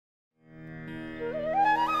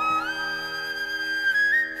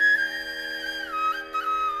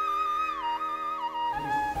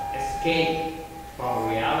escape from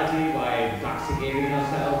reality by intoxicating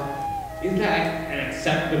ourselves? Is that an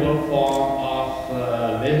acceptable form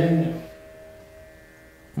of living?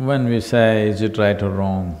 When we say, is it right or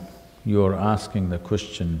wrong, you're asking the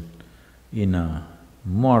question in a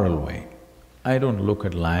moral way. I don't look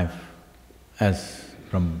at life as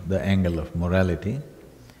from the angle of morality.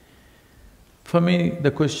 For me, the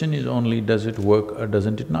question is only, does it work or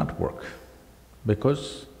doesn't it not work?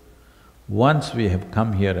 Because once we have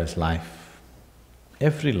come here as life,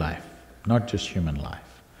 every life, not just human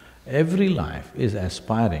life, every life is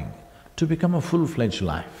aspiring to become a full-fledged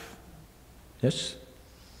life, yes?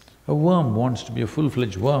 A worm wants to be a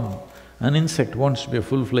full-fledged worm, an insect wants to be a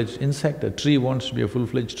full-fledged insect, a tree wants to be a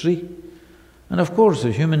full-fledged tree. And of course,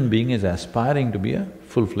 a human being is aspiring to be a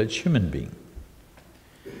full-fledged human being.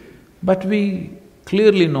 But we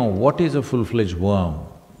clearly know what is a full-fledged worm,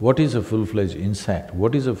 what is a full-fledged insect,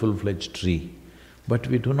 what is a full-fledged tree, but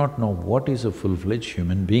we do not know what is a full-fledged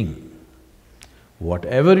human being.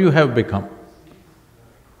 Whatever you have become,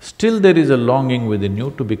 still there is a longing within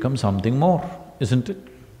you to become something more, isn't it?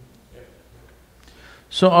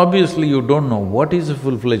 So obviously you don't know what is a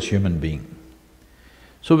full-fledged human being.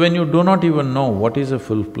 So when you do not even know what is a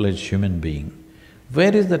full-fledged human being,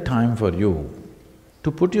 where is the time for you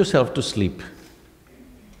to put yourself to sleep?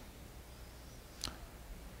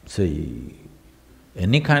 See,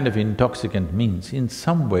 any kind of intoxicant means in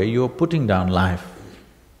some way you're putting down life.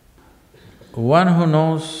 One who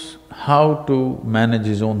knows how to manage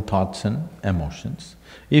his own thoughts and emotions,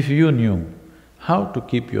 if you knew how to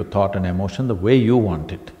keep your thought and emotion the way you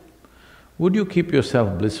want it, would you keep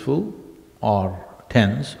yourself blissful or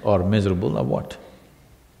tense or miserable or what?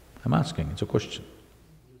 I'm asking, it's a question.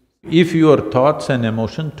 If your thoughts and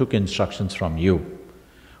emotion took instructions from you,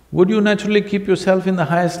 would you naturally keep yourself in the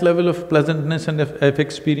highest level of pleasantness and of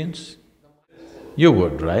experience? You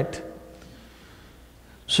would, right?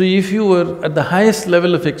 So if you were at the highest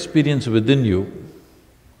level of experience within you,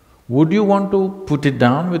 would you want to put it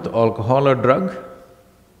down with alcohol or drug?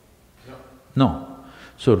 No.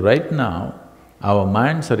 So right now, our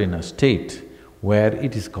minds are in a state where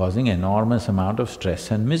it is causing enormous amount of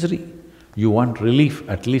stress and misery. You want relief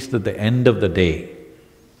at least at the end of the day.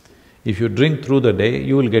 If you drink through the day,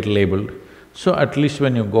 you will get labeled, so at least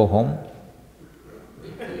when you go home…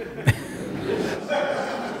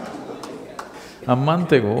 A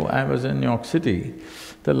month ago, I was in New York City,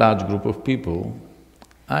 the large group of people.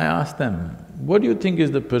 I asked them, what do you think is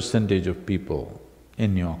the percentage of people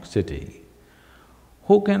in New York City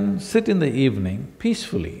who can sit in the evening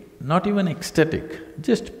peacefully, not even ecstatic,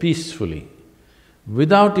 just peacefully,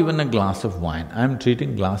 without even a glass of wine? I'm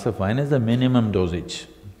treating glass of wine as the minimum dosage.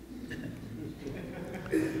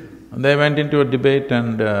 They went into a debate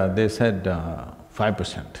and they said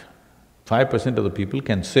 5%. 5% of the people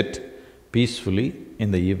can sit peacefully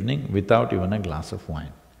in the evening without even a glass of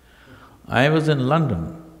wine. I was in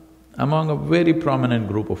London among a very prominent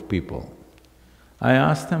group of people. I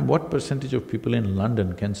asked them, what percentage of people in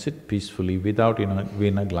London can sit peacefully without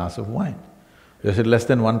even a glass of wine? They said less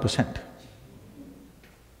than 1%.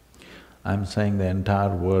 I'm saying the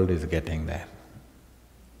entire world is getting there.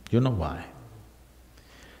 You know why?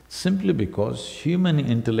 Simply because human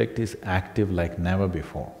intellect is active like never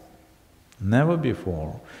before. Never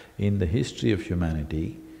before in the history of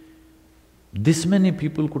humanity, this many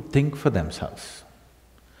people could think for themselves.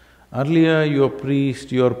 Earlier, your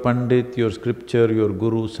priest, your pandit, your scripture, your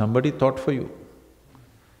guru, somebody thought for you.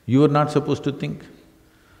 You were not supposed to think.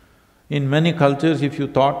 In many cultures, if you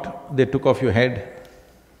thought, they took off your head.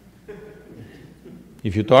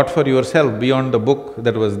 If you thought for yourself beyond the book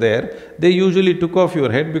that was there, they usually took off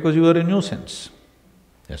your head because you were a nuisance.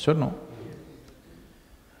 Yes or no?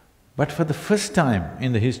 But for the first time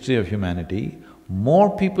in the history of humanity,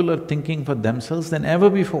 more people are thinking for themselves than ever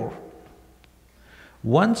before.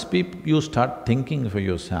 Once you start thinking for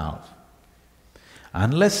yourself,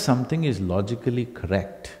 unless something is logically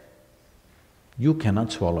correct, you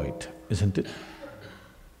cannot swallow it, isn't it?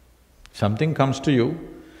 Something comes to you,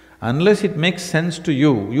 unless it makes sense to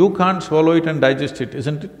you, you can't swallow it and digest it,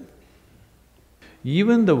 isn't it?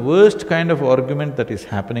 Even the worst kind of argument that is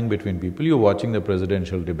happening between people, you're watching the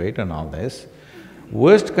presidential debate and all this,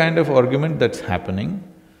 worst kind of argument that's happening,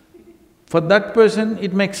 for that person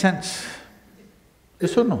it makes sense.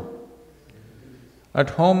 Yes or no?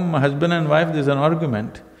 At home, husband and wife, there's an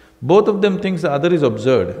argument, both of them thinks the other is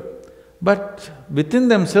absurd, but within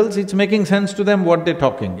themselves it's making sense to them what they're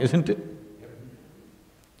talking, isn't it?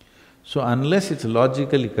 So unless it's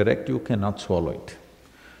logically correct, you cannot swallow it.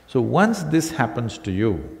 So once this happens to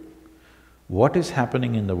you, What is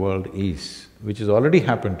happening in the world is, which has already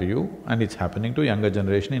happened to you and it's happening to younger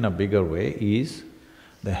generation in a bigger way, is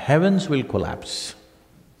the heavens will collapse.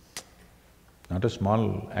 Not a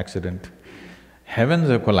small accident. Heavens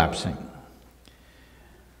are collapsing.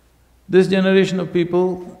 This generation of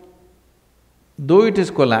people, though it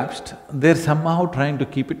is collapsed, they're somehow trying to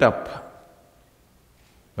keep it up.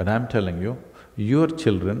 But I'm telling you, your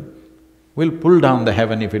children will pull down the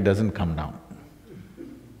heaven if it doesn't come down.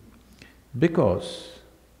 Because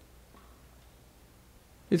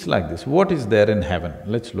it's like this, what is there in heaven?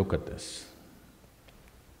 Let's look at this.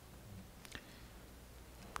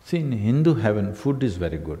 See, in Hindu heaven, food is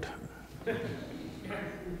very good.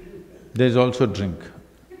 There's also drink.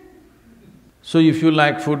 So if you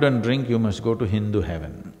like food and drink, you must go to Hindu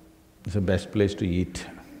heaven. It's the best place to eat.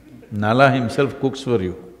 Nala himself cooks for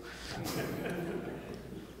you.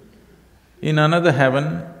 In another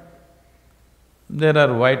heaven, there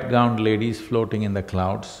are white-gowned ladies floating in the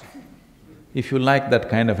clouds. If you like that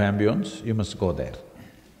kind of ambience, you must go there.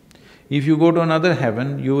 If you go to another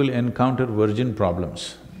heaven, you will encounter virgin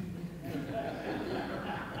problems.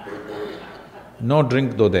 No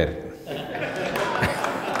drink though there.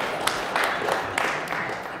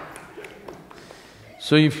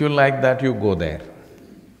 So if you like that, you go there.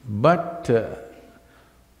 But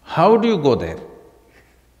how do you go there?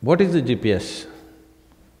 What is the GPS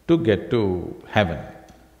to get to heaven?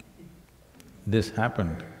 This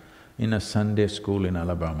happened in a Sunday school in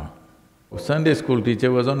Alabama. A Sunday school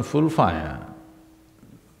teacher was on full fire.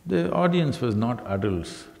 The audience was not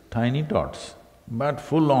adults, tiny tots, but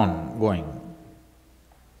full on going.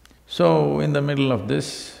 So in the middle of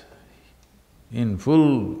this, in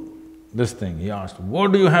full this thing, he asked,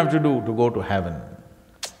 "What do you have to do to go to heaven?"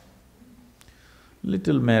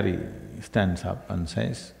 Little Mary stands up and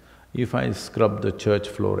says, "If I scrub the church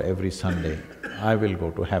floor every Sunday, I will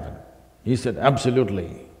go to heaven." He said, "Absolutely."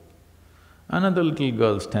 Another little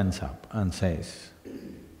girl stands up and says,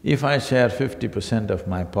 "If I share 50% of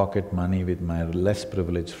my pocket money with my less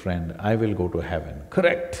privileged friend, I will go to heaven."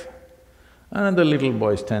 Correct. Another little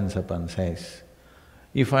boy stands up and says,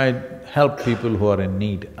 "If I help people who are in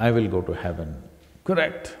need, I will go to heaven."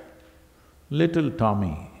 Correct. Little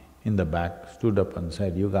Tommy in the back stood up and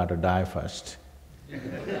said, "You gotta die first."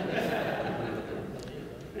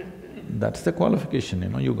 That's the qualification,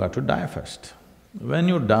 you got to die first. When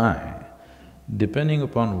you die, depending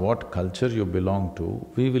upon what culture you belong to,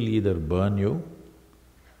 we will either burn you,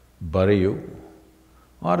 bury you,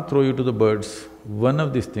 or throw you to the birds. One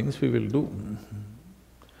of these things we will do.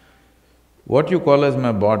 What you call as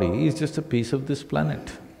my body is just a piece of this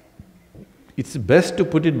planet. It's best to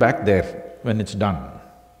put it back there when it's done.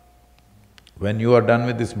 When you are done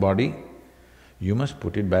with this body, you must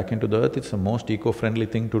put it back into the earth, it's the most eco-friendly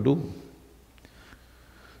thing to do.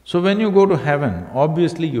 So when you go to heaven,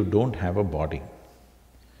 obviously you don't have a body.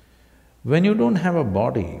 When you don't have a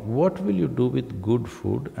body, what will you do with good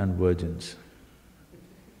food and virgins?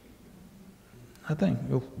 Nothing.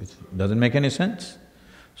 It doesn't make any sense.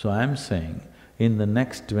 So I'm saying, in the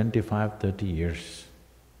next 25, 30 years,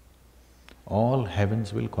 all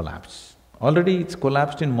heavens will collapse. Already it's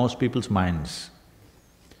collapsed in most people's minds.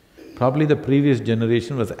 Probably the previous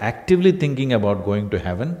generation was actively thinking about going to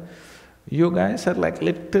heaven. You guys are like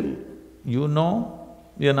little, you're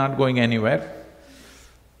not going anywhere,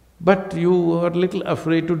 but you are little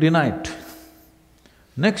afraid to deny it.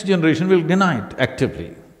 Next generation will deny it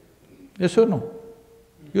actively. Yes or no?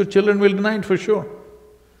 Your children will deny it for sure.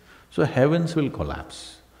 So heavens will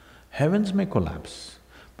collapse. Heavens may collapse,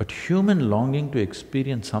 but human longing to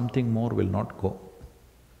experience something more will not go.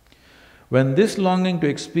 When this longing to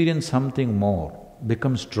experience something more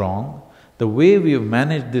becomes strong, the way we have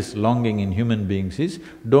managed this longing in human beings is,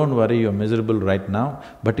 don't worry, you're miserable right now,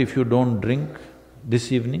 but if you don't drink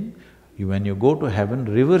this evening, when you go to heaven,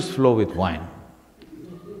 rivers flow with wine.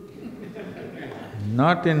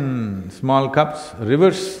 Not in small cups,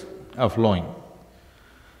 rivers are flowing.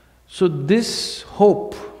 So this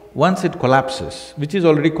hope, once it collapses, which is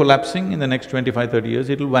already collapsing in the next 25, 30 years,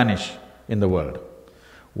 it'll vanish in the world.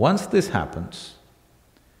 Once this happens,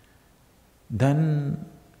 then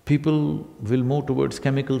people will move towards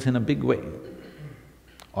chemicals in a big way.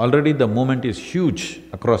 Already the movement is huge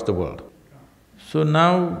across the world. So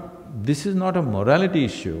now, this is not a morality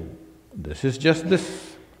issue, this is just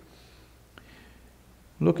this.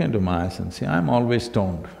 Look into my eyes and say, I'm always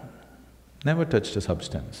stoned, never touched a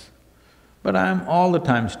substance. But I am all the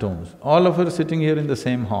time stoned. All of us sitting here in the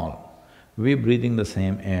same hall, we breathing the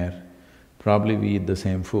same air, probably we eat the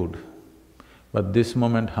same food. But this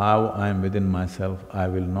moment, how I am within myself, I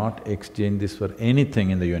will not exchange this for anything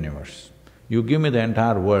in the universe. You give me the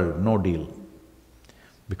entire world, no deal.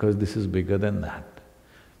 because this is bigger than that.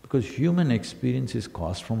 Because human experience is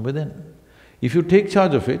caused from within. If you take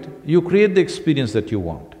charge of it, you create the experience that you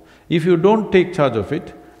want. If you don't take charge of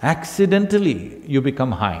it, accidentally you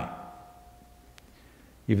become high.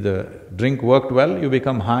 If the drink worked well, you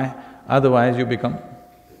become high, otherwise you become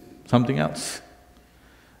something else.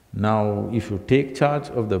 Now, if you take charge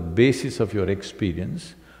of the basis of your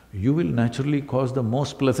experience, you will naturally cause the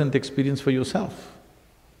most pleasant experience for yourself.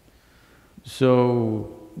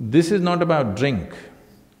 So, this is not about drink,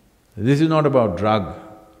 this is not about drug.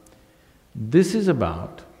 This is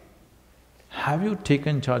about, have you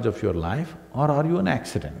taken charge of your life or are you an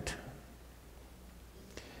accident?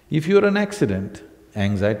 If you're an accident,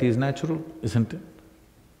 anxiety is natural, isn't it?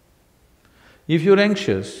 If you're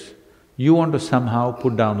anxious, you want to somehow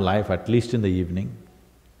put down life at least in the evening.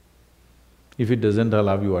 If it doesn't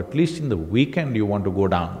allow you, at least in the weekend you want to go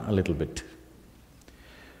down a little bit.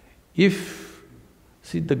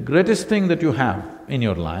 See, the greatest thing that you have in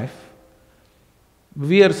your life,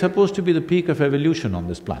 we are supposed to be the peak of evolution on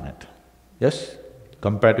this planet, yes?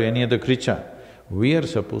 Compared to any other creature, we are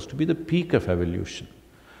supposed to be the peak of evolution.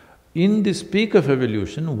 In this peak of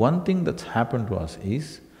evolution, one thing that's happened to us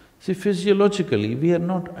is, see, physiologically, we are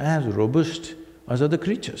not as robust as other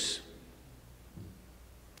creatures,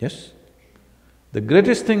 yes? The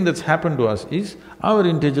greatest thing that's happened to us is our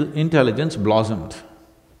intelligence blossomed.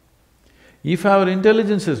 If our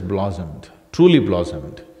intelligence has blossomed, truly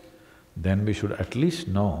blossomed, then we should at least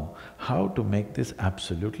know how to make this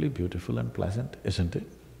absolutely beautiful and pleasant, isn't it?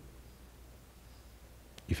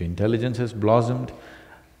 If intelligence has blossomed,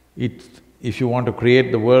 if you want to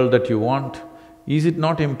create the world that you want, is it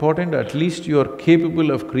not important at least you are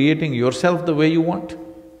capable of creating yourself the way you want?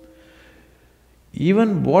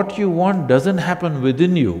 Even what you want doesn't happen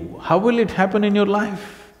within you, how will it happen in your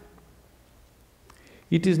life?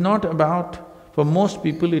 It is not about… For most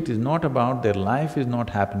people, it is not about their life is not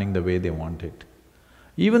happening the way they want it.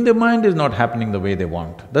 Even their mind is not happening the way they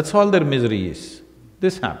want, that's all their misery is.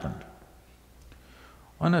 This happened.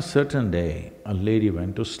 On a certain day, a lady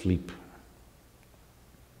went to sleep.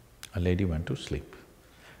 A lady went to sleep.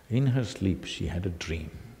 In her sleep, she had a dream.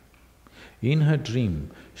 In her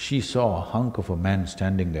dream, she saw a hunk of a man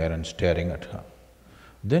standing there and staring at her.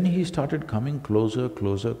 Then he started coming closer,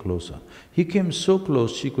 closer, closer. He came so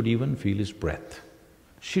close she could even feel his breath.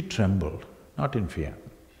 She trembled, not in fear.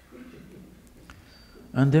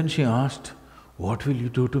 And then she asked, "What will you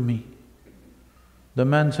do to me?" The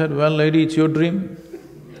man said, "Well, lady, it's your dream."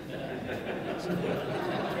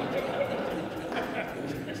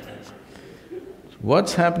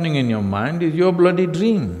 What's happening in your mind is your bloody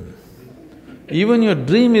dream. Even your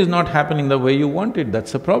dream is not happening the way you want it,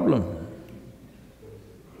 that's a problem.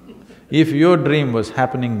 If your dream was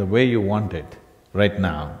happening the way you want it right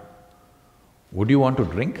now, would you want to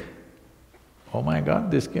drink? Oh my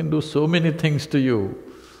God, this can do so many things to you.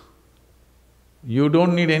 You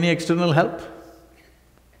don't need any external help.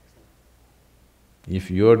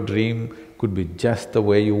 If your dream could be just the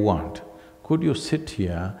way you want, could you sit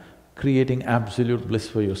here creating absolute bliss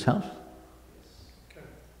for yourself?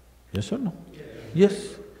 Yes or no?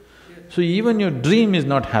 Yes. So even your dream is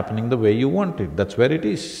not happening the way you want it, that's where it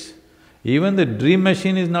is. Even the dream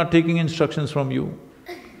machine is not taking instructions from you.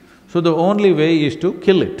 So the only way is to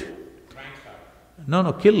kill it.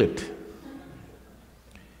 No, kill it.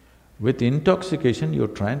 With intoxication, you're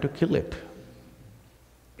trying to kill it.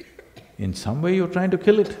 In some way, you're trying to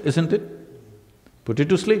kill it, isn't it? Put it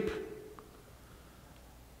to sleep.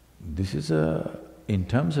 This is in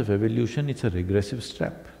terms of evolution, it's a regressive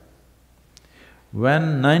step.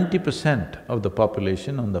 When 90% of the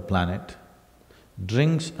population on the planet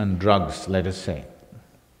drinks and drugs, let us say,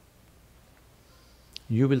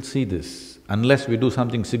 you will see this. Unless we do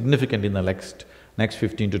something significant in the next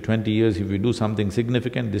 15 to 20 years, if we do something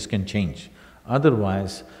significant, this can change.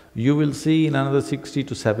 Otherwise, you will see in another 60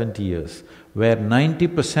 to 70 years, where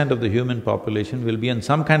 90% of the human population will be on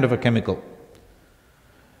some kind of a chemical.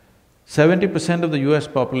 70% of the US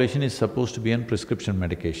population is supposed to be on prescription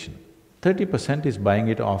medication. 30% is buying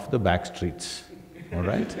it off the back streets, all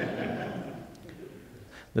right?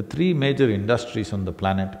 The three major industries on the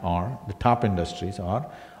planet are, the top industries are,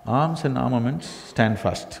 arms and armaments stand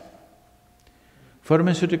first,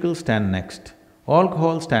 pharmaceuticals stand next,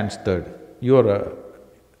 alcohol stands third. You're a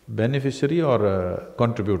beneficiary or a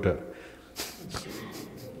contributor?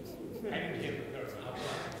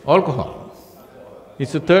 Alcohol.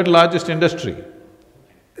 It's the third largest industry.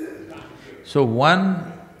 So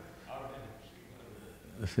one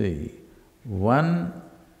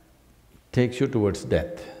takes you towards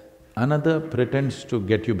death, another pretends to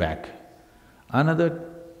get you back, another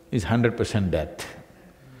is 100% death.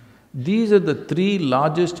 These are the three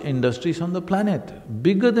largest industries on the planet,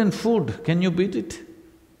 bigger than food. Can you beat it?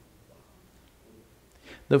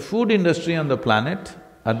 The food industry on the planet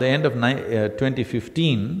at the end of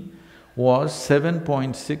 2015 was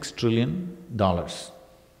 $7.6 trillion.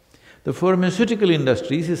 The pharmaceutical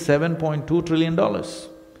industries is $7.2 trillion.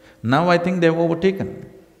 Now I think they've overtaken.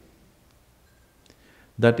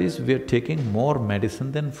 That is, we're taking more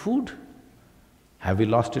medicine than food. Have we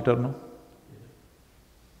lost it or no?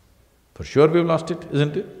 For sure we've lost it,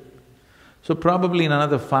 isn't it? So probably in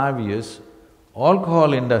another 5 years,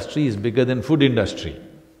 alcohol industry is bigger than food industry.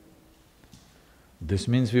 This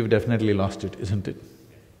means we've definitely lost it, isn't it?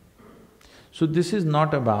 So this is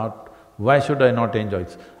not about, why should I not enjoy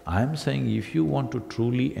it? I'm saying if you want to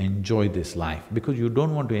truly enjoy this life, because you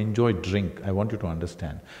don't want to enjoy drink, I want you to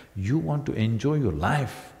understand, you want to enjoy your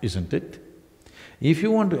life, isn't it? If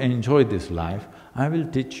you want to enjoy this life, I will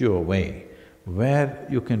teach you a way where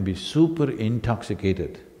you can be super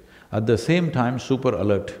intoxicated, at the same time super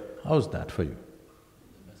alert. How's that for you?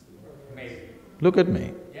 Amazing. Look at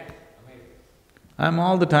me. Yeah, amazing. I'm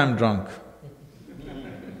all the time drunk.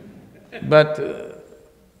 But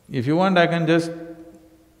if you want, I can just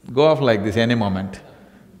go off like this any moment.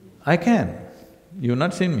 I can. You've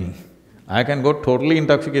not seen me. I can go totally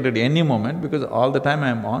intoxicated any moment because all the time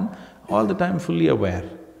I'm on, all the time fully aware.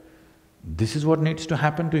 This is what needs to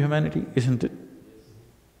happen to humanity, isn't it?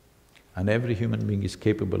 And every human being is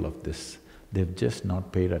capable of this. They've just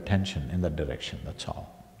not paid attention in that direction, that's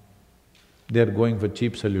all. They're going for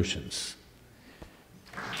cheap solutions.